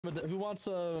Who wants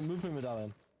a movement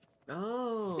medallion?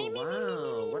 Oh,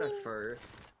 wow. What a first.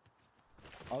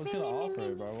 I was gonna offer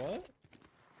it, bro. What?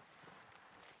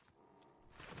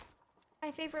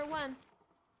 My favorite one.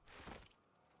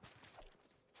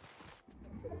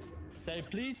 Say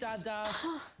please, Dada.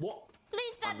 What?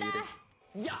 Please, Dada.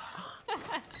 Yeah.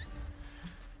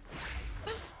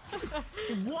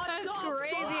 What? That's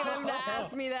crazy of him to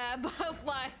ask me that, but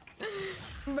like,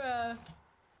 bruh.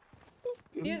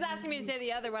 He was asking me to say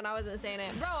the other one. I wasn't saying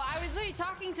it. Bro, I was literally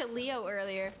talking to Leo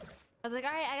earlier. I was like,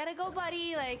 all right, I gotta go,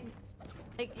 buddy. Like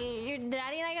your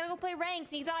daddy and I gotta go play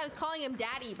ranks. And he thought I was calling him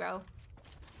daddy, bro.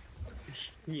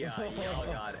 Yeah, y'all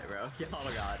got it, bro.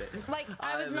 Y'all got it. Like,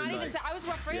 I was not even, I was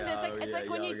referring to, it's like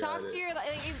when you talk to your,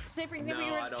 like, say for example,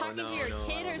 you were talking to your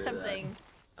kid or something.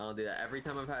 I don't do that. Every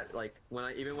time I've had, like,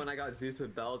 even when I got Zeus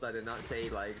with bells, I did not say,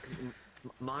 like,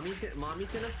 mommy's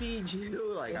gonna feed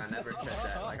you. Like, I never said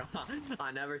that. Like,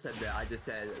 I never said that.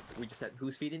 We just said,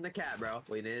 who's feeding the cat, bro?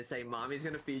 We didn't say mommy's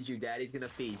gonna feed you, daddy's gonna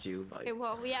feed you. Like, okay,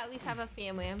 well, we at least have a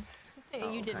family.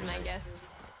 You didn't, I guess.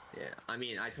 Yeah, I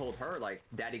mean, I told her, like,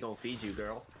 daddy gonna feed you,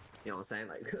 girl. You know what I'm saying?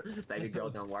 Like, baby girl,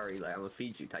 don't worry. Like, I'm gonna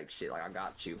feed you type shit. Like, I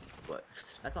got you. But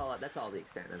that's all the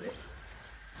extent of it.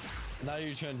 Now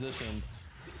you transitioned.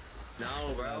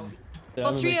 No, bro. Yeah,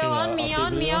 Well, Trio, on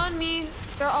me.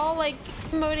 They're all, like,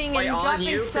 emoting and dropping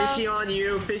you, stuff. Fishy on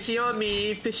you, fishy on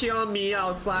me, fishy on me.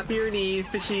 I'll slap your knees,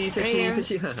 fishy, fishy,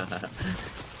 fishy.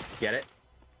 Get it?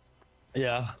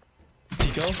 Yeah.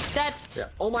 Tico? That's... Yeah.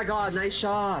 Oh my god, nice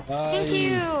shot. Thank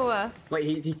you.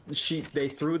 Wait, they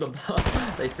threw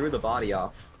the body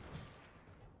off.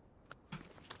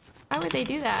 Why would they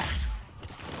do that?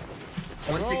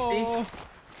 160.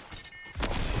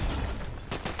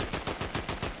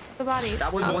 The body.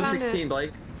 That one's 116,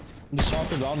 Blake. The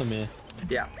shot is onto me.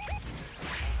 Yeah.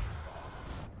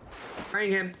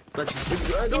 Spraying him.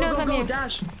 Let's go,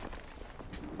 dash.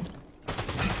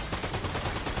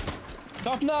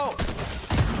 Stop now.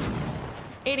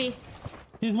 80.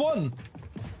 He's one.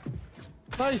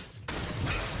 Nice.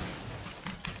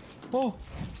 Oh.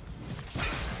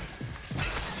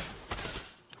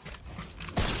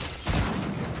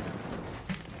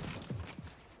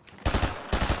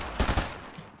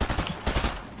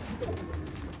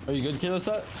 Are you good,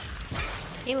 Kayla?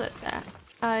 Kayla?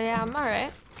 Yeah, I'm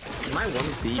alright. Am I one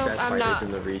of the best fighters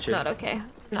in the region? Not okay.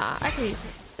 Nah, I can use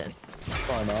this.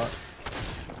 Why not?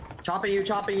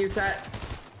 Chopping you, set.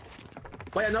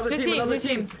 Wait, another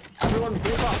team. Everyone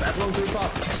group up.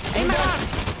 In my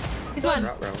box. He's one.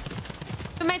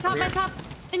 In my top.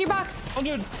 In your box. Oh,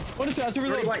 dude. What is that?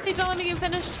 Please don't let me get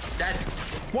finished. Dead.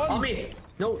 One. On me.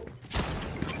 No.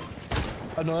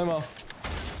 I have no ammo.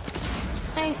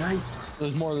 Nice.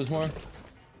 There's more.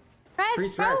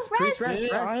 Priest, rest.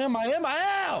 I am.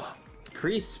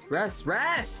 Priest,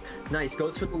 rest. Nice.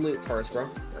 Goes for the loot first, bro.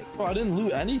 Oh, I didn't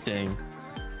loot anything.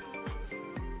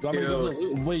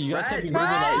 Wait, you guys can't be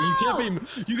moving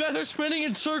that. You guys are spinning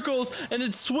in circles and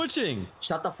it's switching.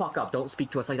 Shut the fuck up. Don't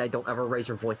speak to us like that. Don't ever raise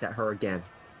your voice at her again.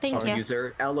 Thank you.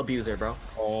 Abuser. L abuser, bro.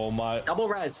 Oh my. Double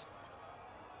res.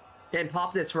 And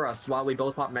pop this for us while we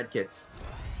both pop medkits.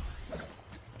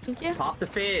 Thank you. Pop the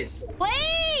fizz.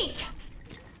 Blake!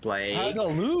 I had no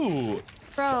loot.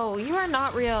 Bro, you are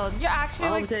not real. You're actually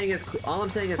all I'm saying is Clix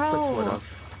would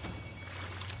have.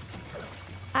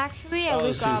 Actually, a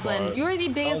loot goblin. You're the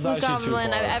biggest loot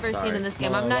goblin I've ever seen in this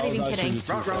game. I'm not even kidding.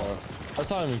 That's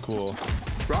not even cool.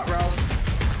 Row.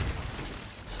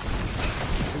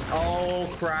 Oh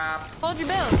crap. Hold your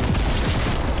build.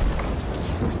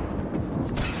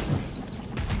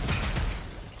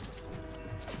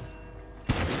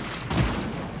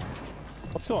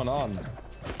 What's going on?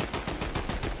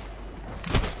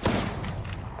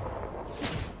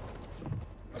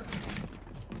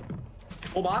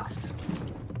 Full boxed.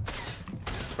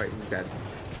 Wait, he's dead.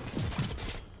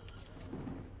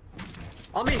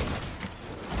 On me!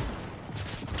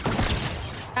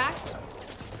 Back.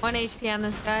 1 HP on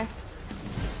this guy.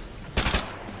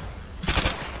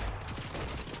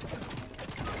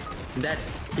 I'm dead.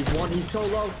 He's so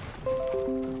low.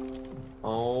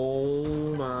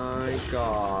 Oh my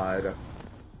god.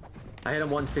 I hit him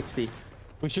 160.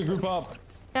 We should group up.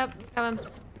 Yep, coming.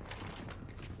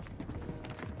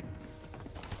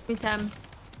 Me time.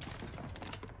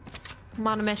 I'm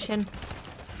on a mission.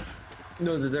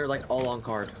 No, they're like all on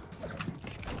card.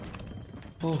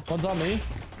 Oh, one's on me.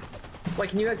 Wait,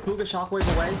 can you guys booga shockwaves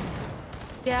away?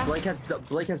 Yeah. Blake has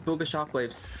booga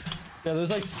shockwaves. Yeah, there's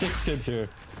like 6 kids here.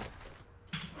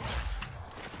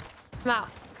 I'm out.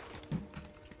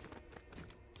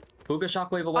 Booga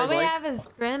shockwave away, All we Blake. have is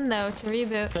Grin, though, to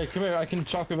reboot. Hey, come here. I can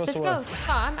shockwave us away. Let's go.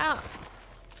 Oh, I'm out.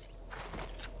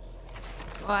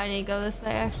 Oh, I need to go this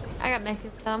way, actually. I got make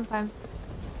it, so I'm fine.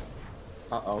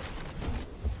 Uh-oh.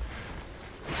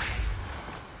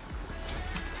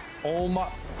 Oh my.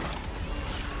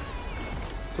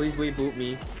 Please reboot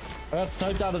me. I got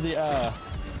sniped out of the air.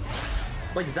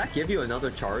 Wait, does that give you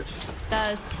another charge?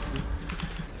 Does.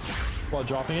 What,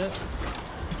 dropping it?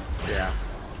 Yeah.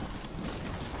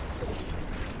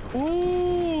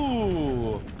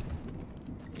 Ooh.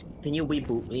 Can you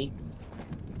reboot me?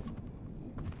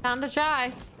 Time to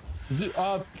try.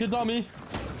 Kid's on me.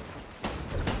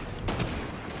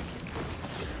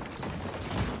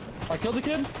 I killed the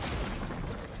kid.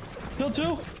 Killed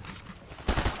 2.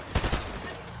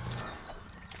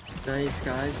 Nice,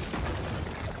 guys.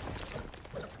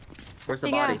 Where's the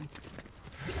You got body?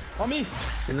 On me.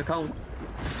 In the cone.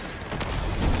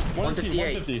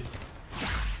 158. 150.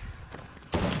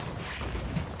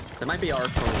 That might be our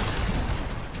cone.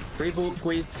 Reboot,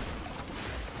 please.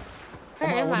 Where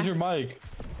am What I? is your mic?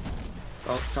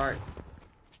 Oh, sorry.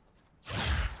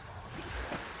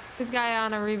 This guy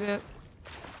on a reboot.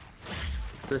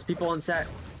 There's people on set.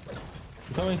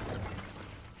 I'm coming.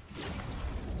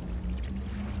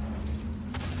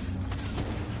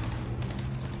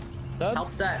 Dead?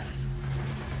 Help set.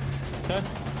 Okay.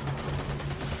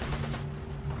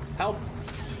 Help.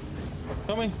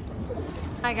 Coming.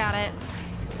 I got it.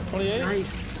 28.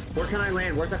 Nice. Where can I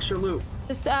land? Where's extra loot?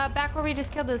 Just back where we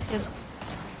just killed those kids.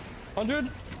 100.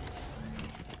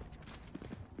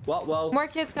 Whoa. More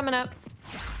kids coming up.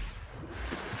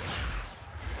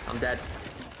 I'm dead.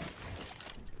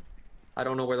 I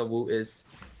don't know where the loot is.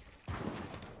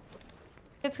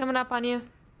 Kids coming up on you.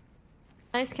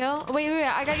 Nice kill. Oh, wait.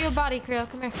 I got you a body, Kreo.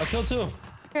 Come here. I killed 2.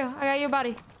 Kreo, I got you a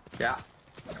body. Yeah.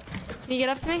 Can you get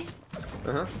up to me?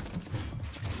 Uh-huh.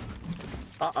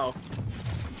 Uh-oh.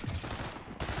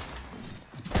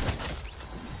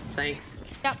 Thanks.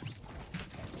 Yep.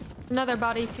 Another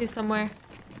body too somewhere.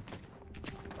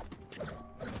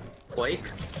 Blake,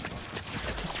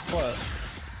 What?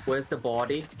 where's the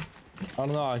body? I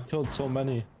don't know. I killed so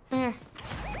many. Come here.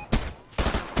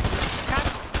 Got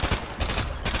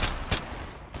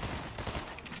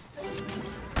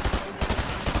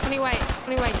 20 white.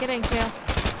 20 white. Get in,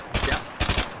 Kreo. Yeah.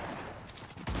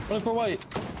 Running for white.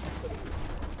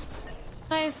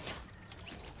 Nice.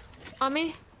 On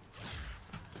me.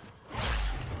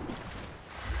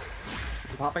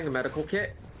 I'm popping a medical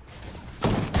kit.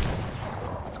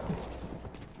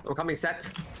 I'm coming set.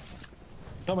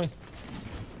 Coming.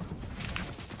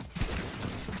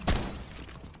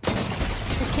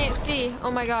 I can't see.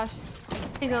 Oh my gosh.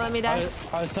 Please don't let me die.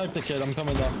 I sniped the kid. I'm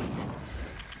coming though.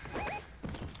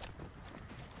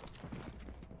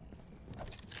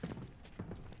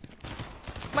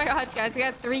 Oh my god, guys. I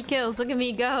got 3 kills. Look at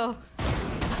me go.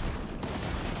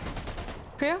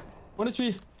 Kreo? 1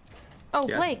 HP. Oh,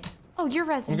 Yes. Blake. Oh, you're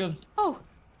resin. I'm good. Oh.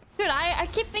 Dude, I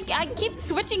keep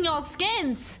switching y'all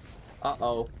skins.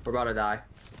 Uh-oh. We're about to die.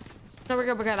 No, we're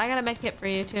good, we're good. I got a med kit for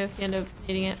you too if you end up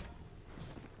needing it.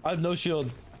 I have no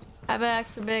shield. I have an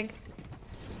extra big.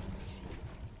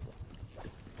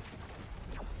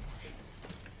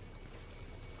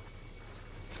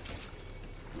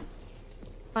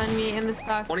 Find me in this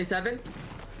box. 27?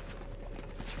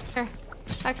 Here.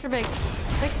 Extra big.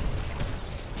 Big.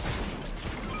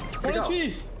 1 go.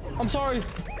 HP. I'm sorry.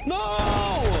 No!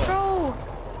 Bro!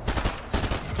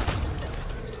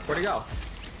 Where'd he go?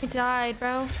 I died,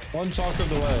 bro. 1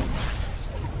 chocolate away.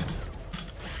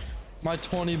 My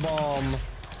 20 bomb.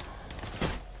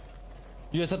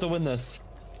 You guys have to win this.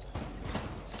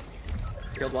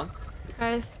 Killed 1.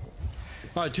 Guys,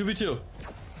 Alright, 2v2.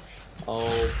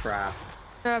 Oh, crap.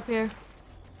 they're up here.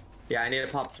 Yeah, I need to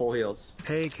pop full heals.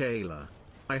 Hey Kayla,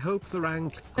 I hope the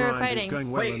rank They're grind is fighting.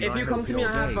 going well. Wait, and if you I come hope to me,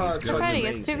 your I have, day is They're They're going fighting.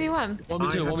 amazing. It's 2v1. 1v2, I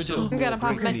have 1v2. some I'm gonna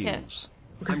pop breaking med kit. news.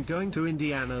 I'm going to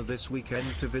Indiana this weekend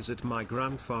to visit my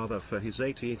grandfather for his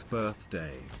 80th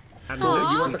birthday. And Aw.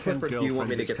 my You want the weekend clip or do you want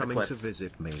me girlfriend to is get the coming clip? to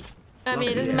visit me. I mean,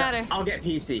 it doesn't matter. I'll get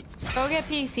PC. Go get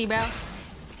PC, bro.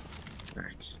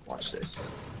 Alright, watch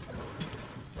this.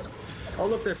 Oh,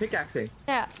 look, they're pickaxing.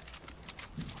 Yeah.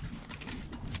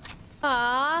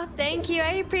 Aw, thank you.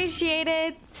 I appreciate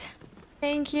it.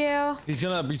 Thank you. He's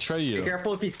gonna betray Be you.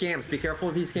 careful if he scams. Be careful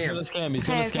if he He's gonna scams. scam. He's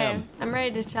gonna Okay, okay. scam. I'm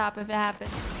ready to chop if it happens.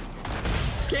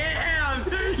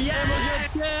 Scammed!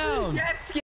 Yes! Down. Get scammed!